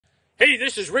Hey,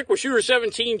 this is Rick with Shooter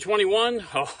 1721.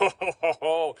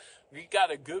 We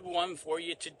got a good one for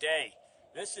you today.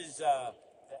 This is the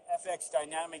FX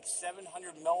Dynamics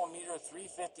 700 millimeter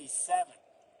 357.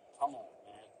 Come on,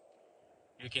 man.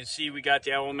 You can see we got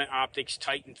the Element Optics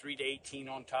Titan 3-18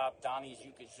 on top, Donnie's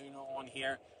Yokozuna on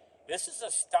here. This is a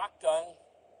stock gun.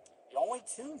 The only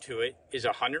tune to it is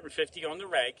 150 on the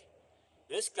reg.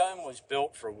 This gun was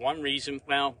built for one reason,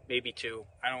 well, maybe two.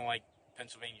 I don't like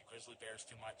Pennsylvania grizzly bears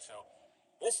too much, so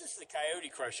this is the Coyote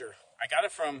Crusher. I got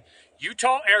it from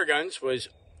Utah Air Guns, was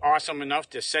awesome enough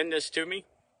to send this to me,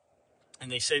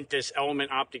 and they sent this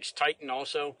Element Optics Titan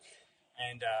also,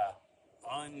 and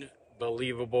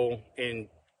unbelievable. And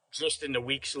just in the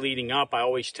weeks leading up, I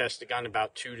always test the gun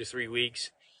about 2 to 3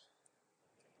 weeks.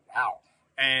 Wow.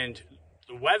 And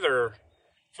the weather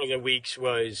for the weeks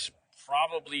was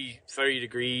probably 30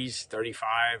 degrees,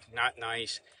 35, not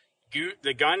nice.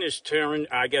 The gun is tuned,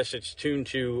 I guess it's tuned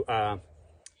to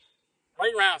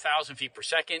right around 1,000 feet per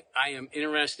second. I am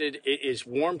interested. It is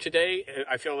warm today.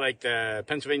 I feel like the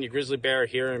Pennsylvania grizzly bear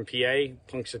here in PA,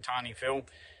 Punxsutawney Phil,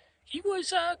 he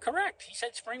was correct. He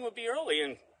said spring would be early,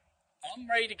 and I'm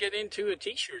ready to get into a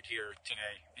t-shirt here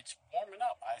today. It's warming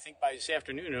up. I think by this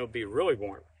afternoon it'll be really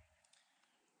warm.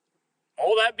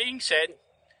 All that being said,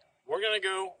 we're going to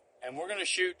go and we're going to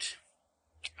shoot.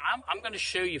 I'm going to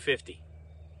show you 50.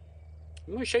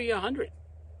 I'm going to show you 100.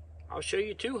 I'll show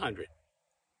you 200.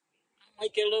 I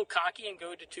might get a little cocky and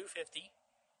go to 250.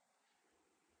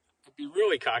 I'd be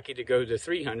really cocky to go to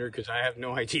 300 because I have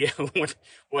no idea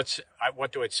what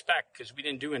to expect, because we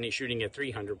didn't do any shooting at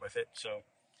 300 with it. So,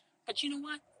 but you know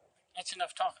what? That's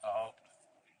enough talk. Oh, hold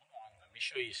on. Let me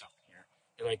show you something here.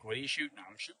 You're like, what are you shooting?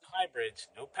 I'm shooting hybrids,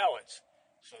 no pellets.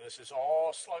 So this is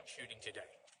all slug shooting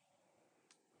today.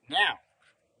 Now,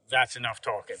 that's enough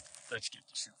talking. Let's get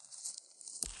to shooting.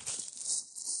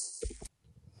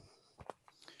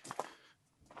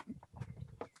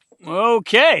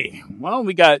 Okay, well,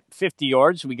 we got 50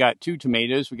 yards. We got 2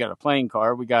 tomatoes. We got a playing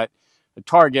card. We got a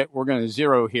target. We're going to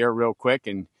zero here real quick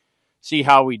and see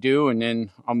how we do, and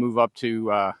then I'll move up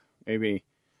to maybe.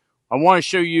 I want to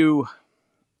show you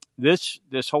this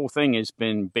whole thing has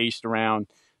been based around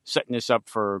setting this up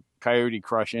for coyote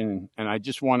crushing, and I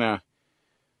just want to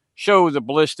show the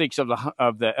ballistics of the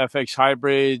FX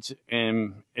hybrids,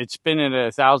 and it's been at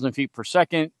 1,000 feet per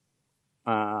second.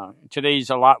 Today's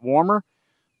a lot warmer.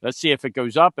 Let's see if it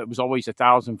goes up. It was always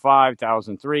 1,005,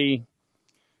 1,003,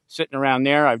 sitting around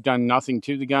there. I've done nothing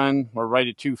to the gun. We're right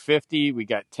at 250. We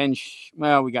got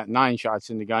we got 9 shots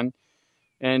in the gun,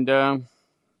 and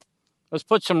let's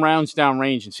put some rounds down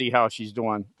range and see how she's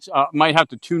doing. Might have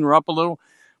to tune her up a little,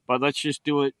 but let's just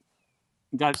do it.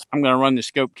 I'm going to run the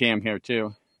scope cam here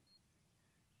too.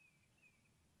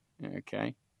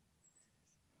 Okay.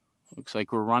 Looks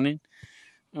like we're running.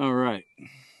 All right.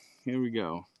 Here we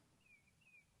go.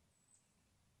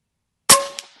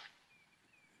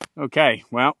 Okay.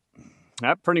 Well,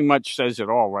 that pretty much says it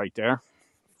all right there.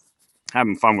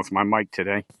 Having fun with my mic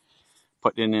today.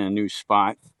 Putting it in a new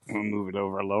spot. I'll move it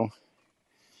over a little.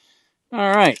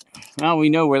 All right. Well, we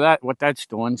know what that's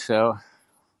doing, so.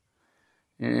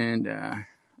 And,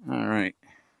 all right.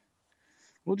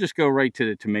 We'll just go right to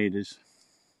the tomatoes.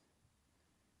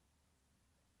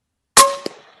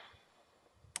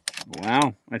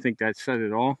 Wow, I think that said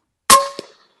it all.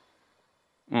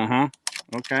 Uh-huh.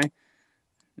 Okay.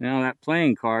 Now that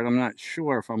playing card, I'm not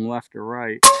sure if I'm left or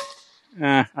right.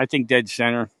 I think dead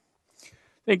center. I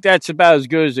think that's about as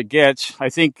good as it gets. I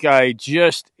think I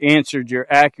just answered your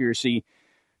accuracy.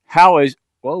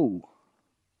 Whoa,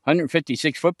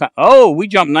 156 foot-pounds. Oh, we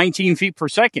jumped 19 feet per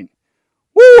second.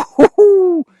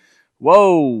 Woo!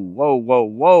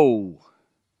 Whoa.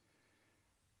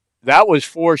 That was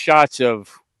 4 shots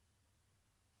of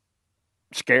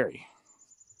scary.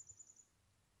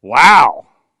 Wow.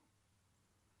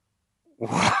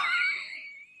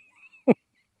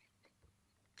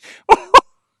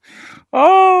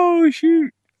 Oh,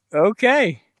 shoot.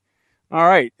 Okay. All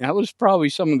right. That was probably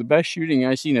some of the best shooting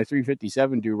I've seen a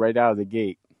 357 do right out of the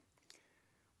gate.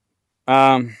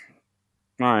 All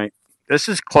right. This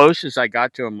is close as I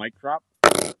got to a mic drop.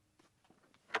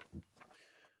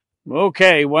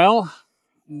 Okay. Well,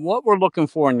 what we're looking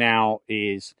for now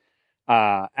is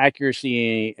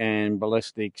accuracy and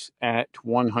ballistics at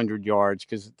 100 yards,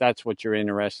 because that's what you're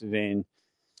interested in.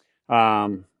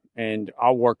 And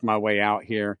I'll work my way out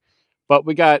here. But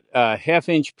we got a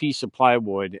 1/2-inch piece of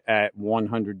plywood at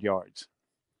 100 yards.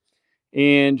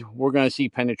 And we're going to see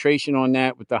penetration on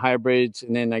that with the hybrids.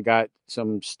 And then I got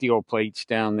some steel plates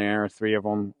down there, 3 of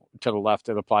them to the left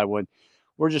of the plywood.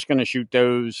 We're just going to shoot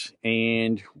those,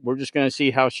 and we're just going to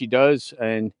see how she does.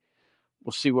 And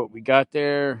We'll see what we got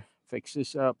there. Fix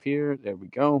this up here. There we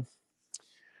go.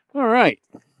 All right.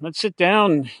 Let's sit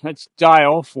down. Let's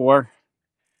dial for.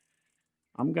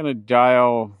 I'm going to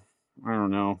dial, I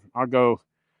don't know. I'll go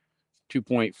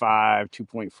 2.5,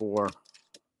 2.4.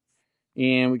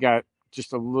 And we got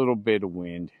just a little bit of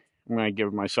wind. I'm going to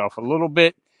give myself a little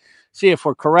bit. See if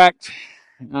we're correct.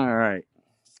 All right.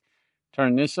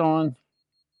 Turn this on.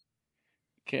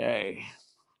 Okay.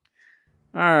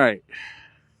 All right.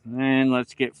 And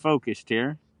let's get focused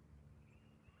here.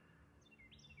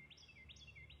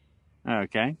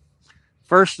 Okay.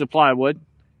 First, the plywood.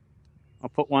 I'll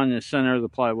put one in the center of the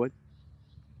plywood.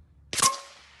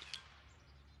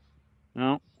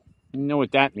 Well, you know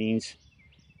what that means.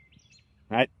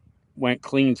 That went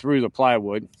clean through the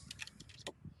plywood.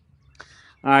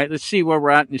 All right, let's see where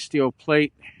we're at in the steel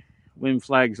plate. Wind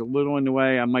flag's a little in the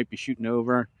way. I might be shooting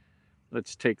over.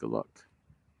 Let's take a look.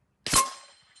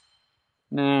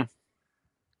 Nah, I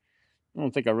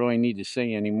don't think I really need to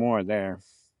say any more there.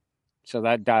 So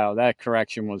that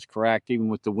correction was correct, even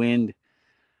with the wind.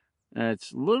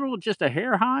 It's a little, just a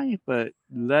hair high, but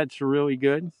that's really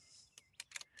good.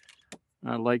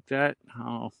 I like that.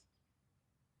 Oh.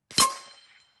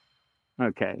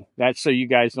 Okay, that's so you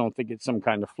guys don't think it's some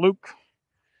kind of fluke.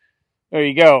 There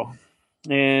you go.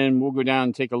 And we'll go down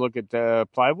and take a look at the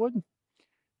plywood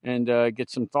and get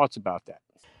some thoughts about that.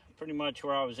 Pretty much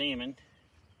where I was aiming.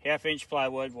 1/2 inch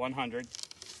plywood, 100.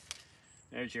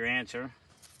 There's your answer.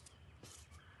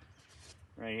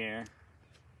 Right here.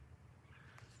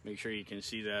 Make sure you can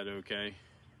see that okay.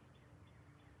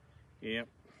 Yep.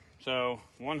 So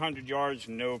 100 yards,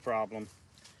 no problem.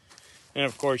 And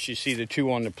of course you see the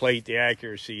 2 on the plate. The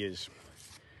accuracy is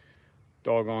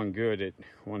doggone good at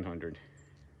 100.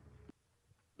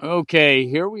 Okay,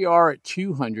 here we are at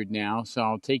 200 now, so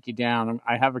I'll take you down.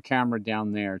 I have a camera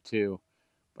down there too,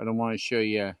 but I want to show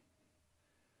you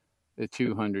the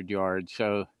 200 yards.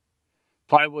 So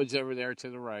plywood's over there to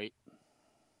the right.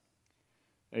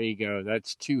 There you go.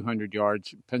 That's 200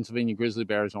 yards. Pennsylvania grizzly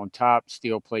bears on top,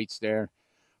 steel plates there.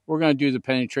 We're going to do the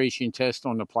penetration test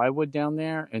on the plywood down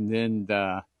there, and then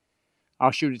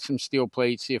I'll shoot at some steel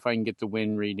plates, see if I can get the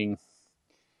wind reading.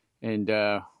 And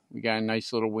we got a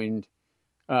nice little wind.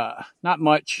 Not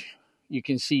much you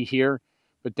can see here,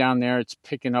 but down there it's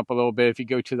picking up a little bit. If you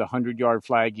go to the 100-yard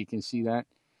flag, you can see that.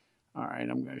 All right,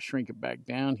 I'm going to shrink it back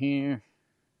down here.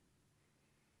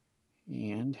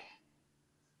 And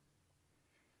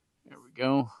there we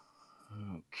go.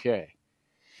 Okay.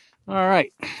 All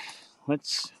right.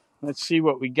 Let's see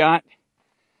what we got.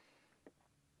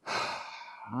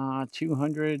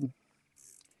 200.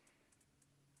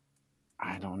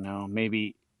 I don't know.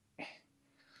 Maybe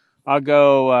I'll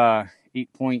go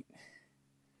 8 point.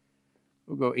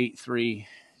 We'll go 8.3.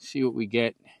 See what we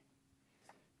get.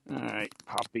 All right.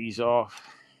 Pop these off.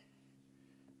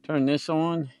 Turn this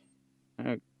on.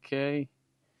 Okay.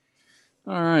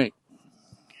 All right.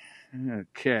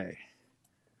 Okay.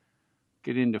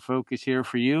 Get into focus here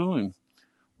for you. And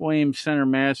William center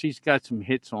mass. He's got some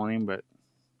hits on him, but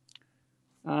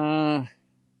I'm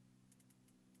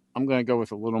going to go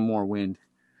with a little more wind.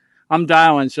 I'm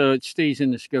dialing so it stays in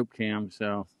the scope cam.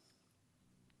 So.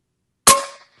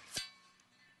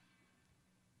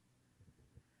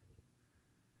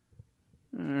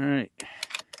 All right.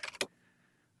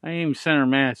 I aimed center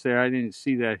mass there. I didn't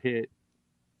see that hit.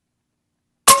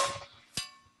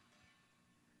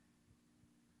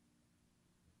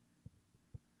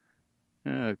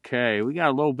 Okay, we got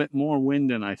a little bit more wind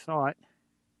than I thought,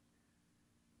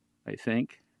 I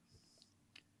think.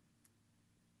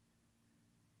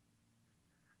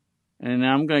 And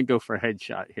I'm going to go for a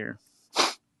headshot here.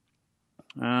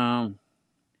 I'm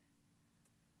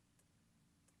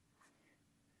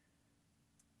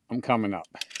coming up.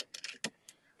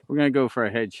 We're going to go for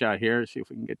a headshot here, see if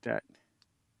we can get that.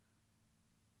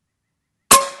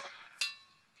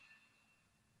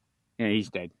 Yeah, he's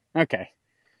dead. Okay.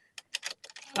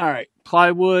 All right,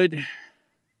 plywood.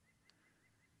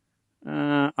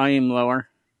 I am lower.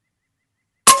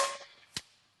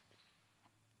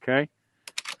 Okay.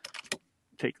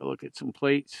 Take a look at some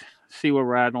plates. See where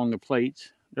we're at on the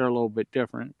plates. They're a little bit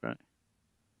different, but.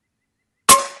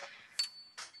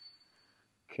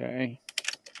 Okay.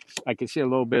 I can see a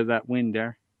little bit of that wind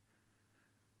there.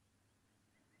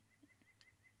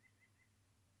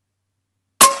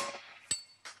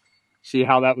 See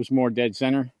how that was more dead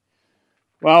center?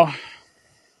 Well,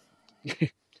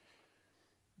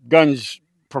 guns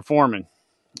performing.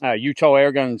 Utah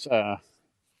Air Guns,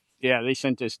 yeah, they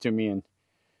sent this to me,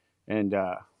 and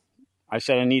I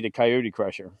said I need a Coyote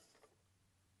Crusher.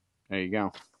 There you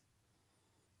go.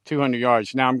 200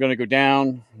 yards. Now I'm going to go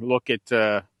down, look at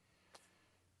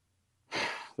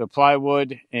the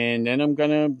plywood, and then I'm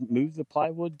gonna move the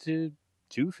plywood to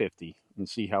 250 and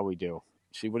see how we do.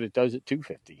 See what it does at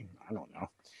 250. I don't know,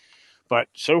 but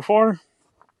so far,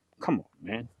 come on,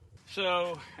 man.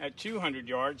 So at 200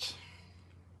 yards,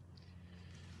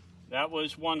 that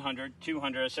was 100,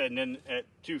 200. I said, and then at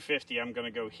 250, I'm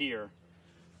gonna go here,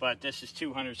 but this is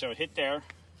 200, so hit there.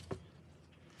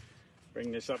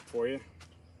 Bring this up for you.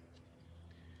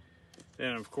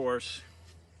 Then of course,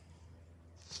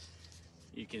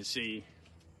 you can see,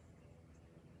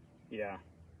 yeah,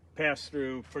 pass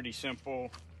through, pretty simple.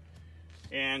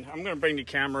 And I'm gonna bring the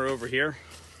camera over here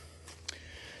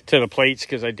to the plates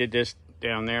because I did this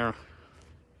down there.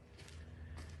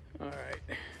 All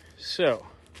right, so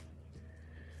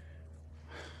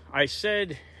I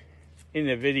said in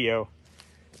the video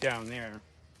down there,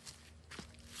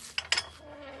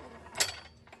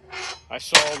 I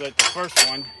saw that the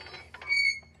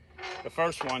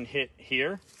first one hit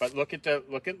here, but look at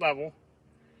level.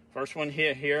 First one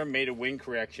hit here, made a wind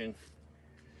correction.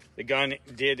 The gun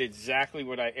did exactly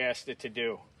what I asked it to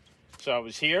do. So I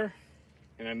was here,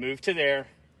 and I moved to there,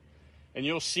 and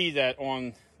you'll see that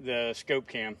on the scope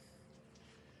cam.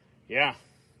 Yeah,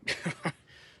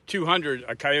 200,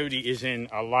 a coyote is in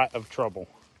a lot of trouble.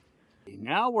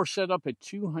 Now we're set up at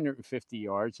 250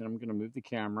 yards, and I'm gonna move the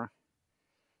camera.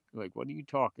 Like, what are you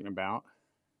talking about?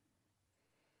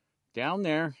 Down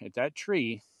there at that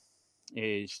tree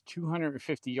is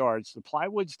 250 yards. The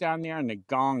plywood's down there and the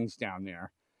gong's down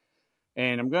there.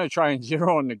 And I'm going to try and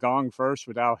zero on the gong first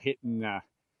without hitting the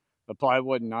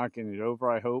plywood and knocking it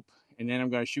over, I hope. And then I'm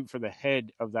going to shoot for the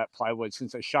head of that plywood.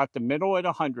 Since I shot the middle at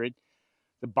 100,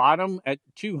 the bottom at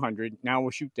 200, now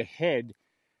we'll shoot the head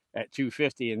at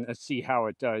 250, and let's see how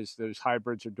it does. Those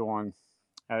hybrids are doing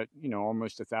at, you know,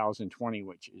 almost 1,020,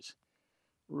 which is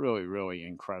really, really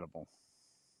incredible.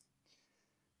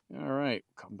 All right,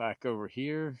 come back over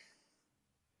here.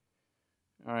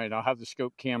 All right, I'll have the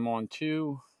scope cam on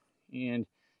too. And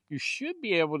you should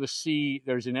be able to see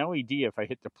there's an LED if I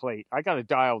hit the plate. I got to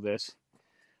dial this.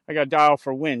 I got to dial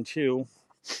for wind too.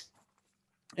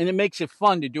 And it makes it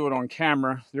fun to do it on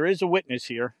camera. There is a witness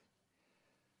here.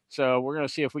 So we're going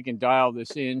to see if we can dial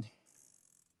this in.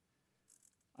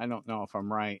 I don't know if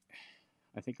I'm right.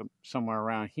 I think I'm somewhere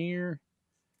around here.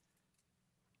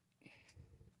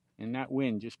 And that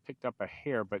wind just picked up a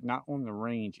hair, but not on the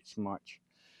range as much.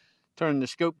 Turn the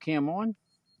scope cam on.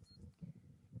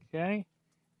 Okay.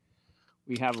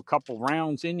 We have a couple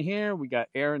rounds in here. We got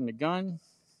air in the gun.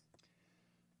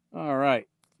 All right.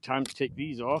 Time to take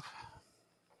these off.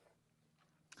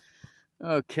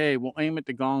 Okay, we'll aim at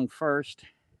the gong first.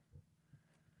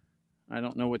 I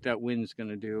don't know what that wind's going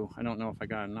to do. I don't know if I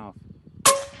got enough.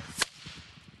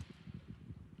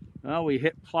 Well, we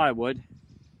hit plywood.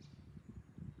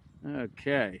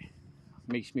 Okay.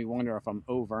 Makes me wonder if I'm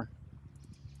over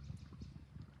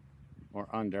or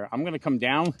under. I'm going to come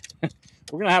down.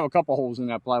 We're going to have a couple holes in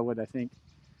that plywood, I think.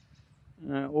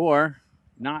 Or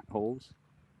not holes.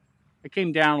 I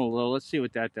came down a little. Let's see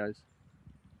what that does.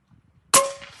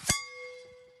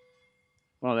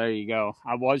 Well, there you go.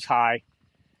 I was high.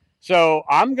 So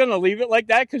I'm going to leave it like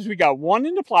that because we got one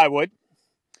in the plywood.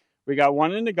 We got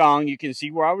one in the gong. You can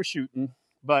see where I was shooting.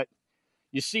 But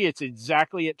you see it's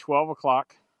exactly at 12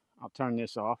 o'clock. I'll turn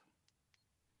this off.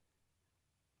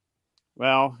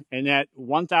 Well, and at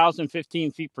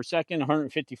 1,015 feet per second,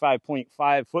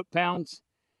 155.5 foot-pounds,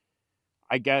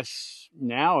 I guess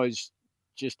now is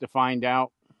just to find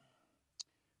out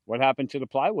what happened to the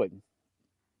plywood.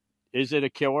 Is it a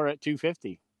killer at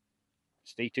 250?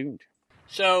 Stay tuned.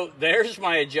 So there's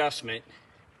my adjustment.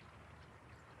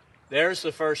 There's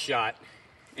the first shot.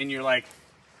 And you're like,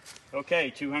 okay,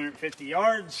 250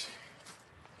 yards,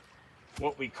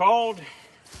 what we called.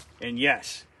 And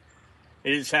yes,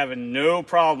 it is having no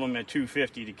problem at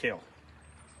 250 to kill.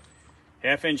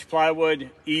 Half-inch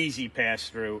plywood, easy pass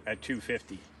through at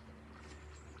 250.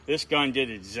 This gun did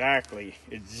exactly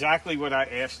what I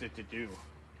asked it to do.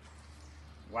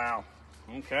 Wow.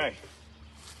 Okay.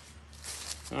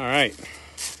 All right.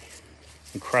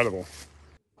 Incredible.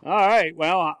 All right.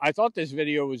 Well, I thought this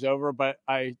video was over, but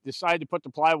I decided to put the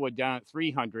plywood down at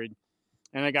 300.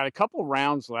 And I got a couple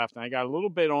rounds left, and I got a little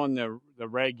bit on the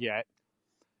reg yet.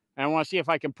 And I want to see if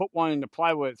I can put one in the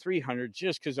plywood at 300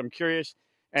 just because I'm curious.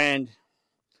 And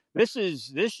this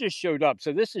just showed up.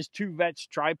 So this is Two Vets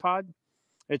Tripod.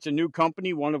 It's a new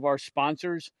company, one of our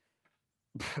sponsors.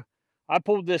 I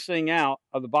pulled this thing out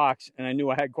of the box, and I knew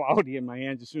I had quality in my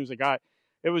hands as soon as I got it.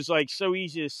 It was like so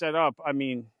easy to set up. I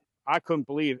mean, I couldn't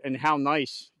believe it. And how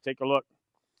nice. Take a look.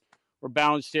 We're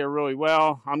balanced here really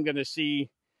well. I'm going to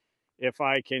see if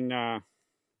I can,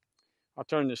 I'll I'll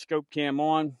turn the scope cam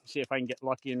on, see if I can get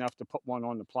lucky enough to put one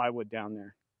on the plywood down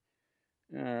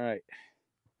there.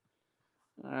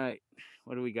 All right,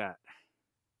 what do we got?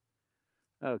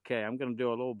 Okay, I'm going to do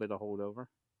a little bit of holdover.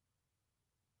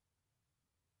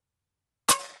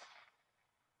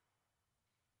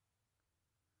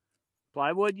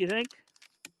 Plywood, you think?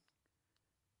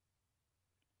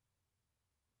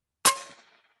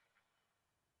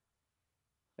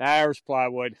 There's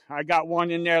plywood. I got one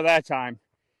in there that time.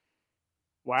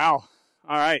 Wow.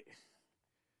 All right.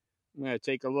 I'm going to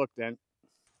take a look then.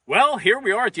 Well, here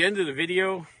we are at the end of the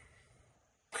video.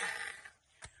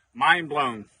 Mind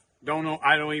blown.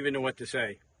 I don't even know what to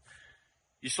say.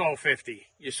 You saw 50.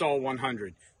 You saw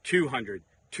 100, 200,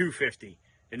 250.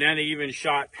 And then I even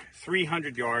shot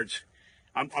 300 yards.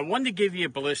 I wanted to give you a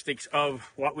ballistics of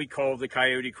what we call the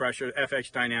Coyote Crusher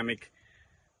FX Dynamic.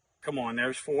 Come on,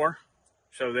 there's 4.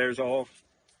 So there's all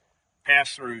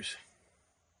pass-throughs.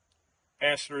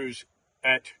 Pass-throughs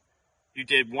at, you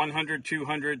did 100,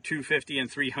 200, 250, and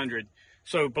 300.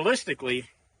 So ballistically,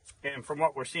 and from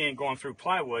what we're seeing going through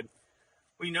plywood,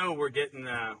 we know we're getting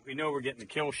the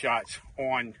kill shots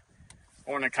on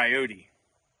a Coyote.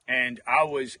 And I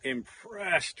was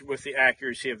impressed with the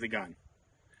accuracy of the gun.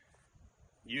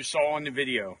 You saw in the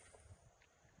video.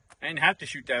 I didn't have to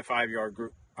shoot that 5-yard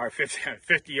group, or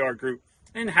 50-yard group.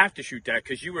 I didn't have to shoot that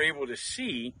because you were able to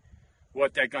see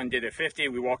what that gun did at 50.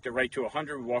 We walked it right to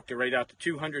 100. We walked it right out to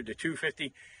 200, to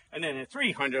 250. And then at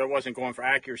 300, I wasn't going for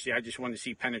accuracy. I just wanted to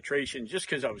see penetration just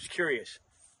because I was curious.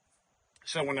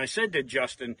 So when I said to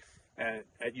Justin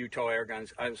at Utah Air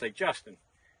Guns, I was like, Justin,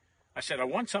 I said, I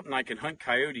want something I can hunt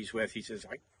coyotes with. He says,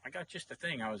 I got just the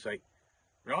thing. I was like,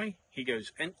 really? He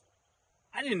goes, and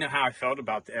I didn't know how I felt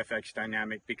about the FX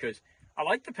Dynamic because I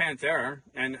like the Panthera,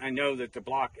 and I know that the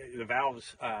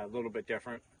valve's a little bit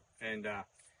different, and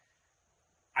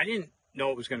I didn't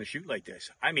know it was going to shoot like this.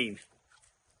 I mean,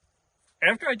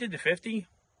 after I did the 50,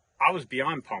 I was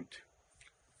beyond pumped.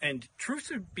 And truth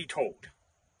to be told,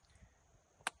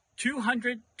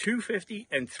 200, 250,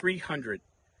 and 300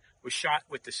 was shot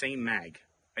with the same mag.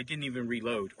 I didn't even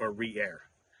reload or re-air.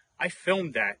 I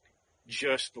filmed that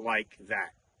just like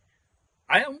that.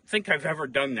 I don't think I've ever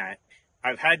done that.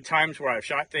 I've had times where I've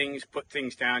shot things, put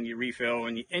things down, you refill,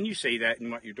 and you say that in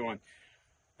what you're doing.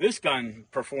 This gun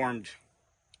performed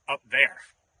up there.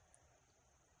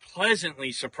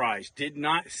 Pleasantly surprised. Did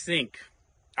not think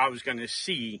I was going to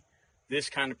see this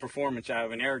kind of performance out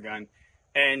of an air gun.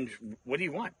 And what do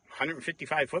you want?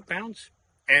 155 foot-pounds?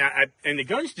 And the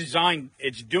gun's designed,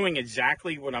 it's doing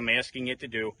exactly what I'm asking it to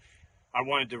do. I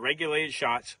wanted the regulated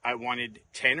shots. I wanted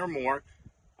 10 or more.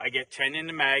 I get 10 in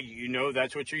the mag. You know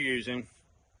that's what you're using.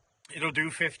 It'll do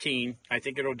 15. I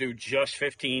think it'll do just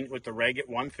 15 with the reg at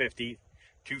 150,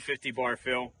 250 bar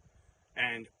fill.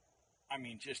 And, I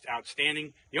mean, just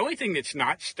outstanding. The only thing that's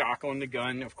not stock on the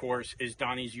gun, of course, is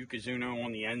Donnie's Yokozuna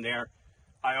on the end there.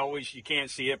 You can't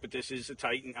see it, but this is a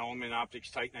Titan, Element Optics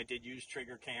Titan. I did use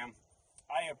Trigger Cam.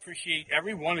 I appreciate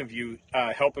every one of you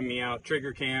helping me out.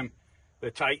 Trigger Cam, the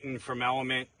Titan from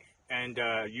Element, and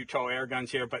Utah Air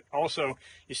Guns here. But also,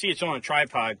 you see it's on a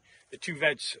tripod. The Two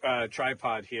Vets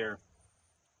tripod here.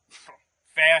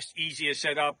 Fast, easy to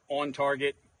set up, on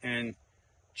target, and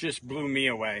just blew me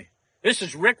away. This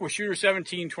is Rick with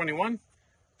Shooter1721.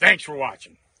 Thanks for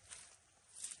watching.